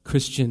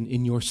 Christian,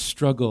 in your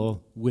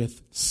struggle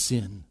with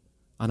sin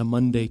on a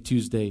Monday,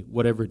 Tuesday,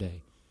 whatever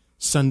day,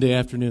 Sunday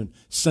afternoon,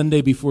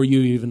 Sunday before you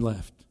even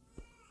left,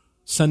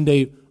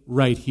 Sunday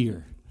right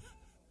here.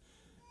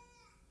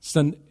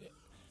 Sin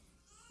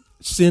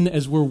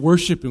as we're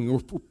worshiping,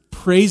 we're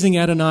praising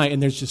Adonai,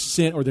 and there's just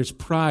sin, or there's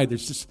pride,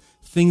 there's just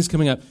things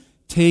coming up.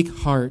 Take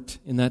heart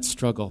in that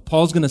struggle.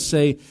 Paul's going to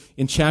say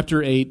in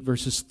chapter 8,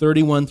 verses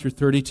 31 through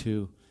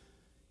 32,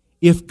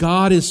 if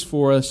God is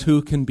for us,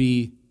 who can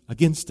be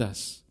against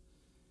us?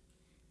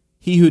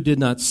 He who did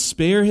not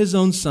spare his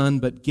own son,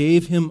 but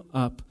gave him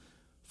up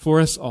for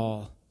us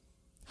all,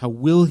 how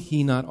will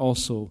he not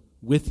also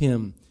with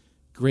him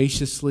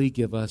graciously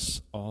give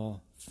us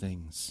all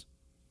things?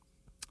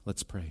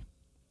 Let's pray.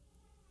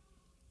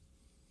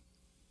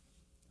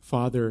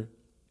 Father,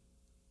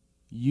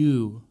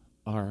 you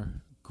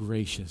are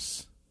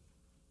gracious.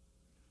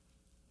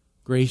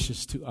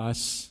 Gracious to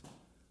us,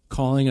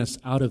 calling us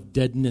out of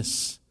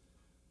deadness,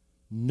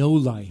 no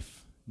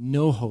life,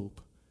 no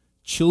hope,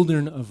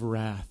 children of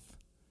wrath,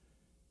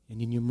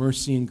 and in your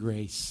mercy and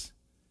grace,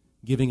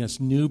 giving us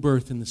new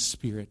birth in the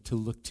Spirit to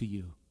look to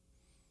you.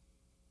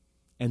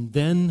 And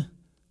then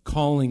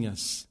calling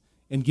us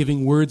and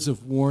giving words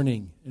of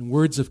warning and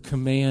words of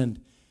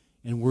command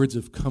and words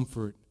of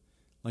comfort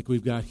like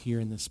we've got here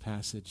in this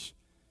passage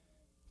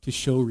to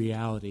show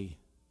reality,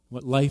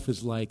 what life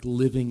is like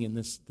living in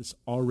this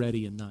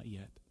already and not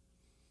yet.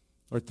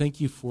 Lord, thank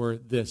you for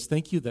this.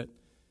 Thank you that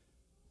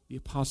the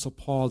Apostle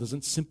Paul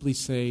doesn't simply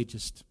say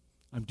just,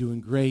 I'm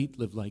doing great,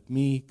 live like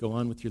me, go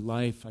on with your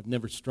life, I've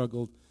never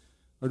struggled.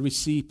 Lord, we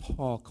see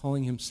Paul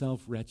calling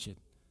himself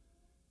wretched.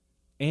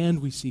 And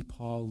we see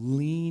Paul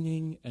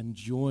leaning and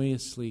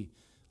joyously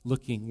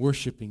looking,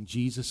 worshiping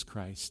Jesus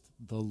Christ,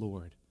 the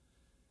Lord.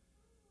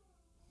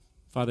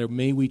 Father,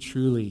 may we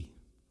truly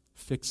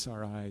fix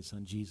our eyes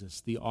on Jesus,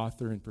 the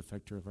author and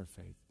perfecter of our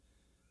faith.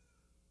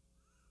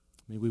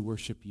 May we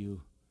worship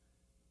you.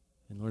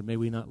 And Lord, may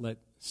we not let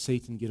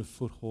Satan get a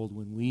foothold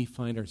when we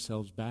find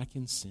ourselves back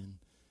in sin,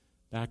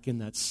 back in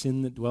that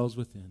sin that dwells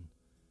within.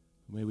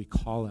 May we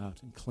call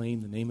out and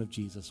claim the name of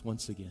Jesus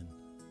once again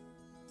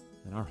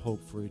and our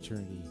hope for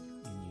eternity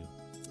in you.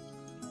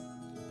 I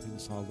pray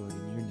this all, Lord, in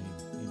your name.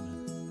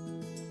 Amen.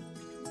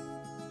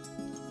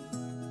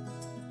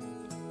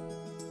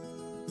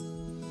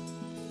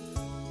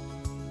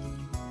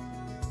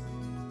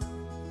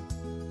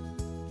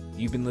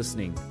 You've been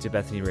listening to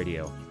Bethany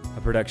Radio,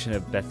 a production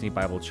of Bethany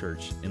Bible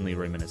Church in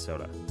Leroy,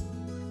 Minnesota.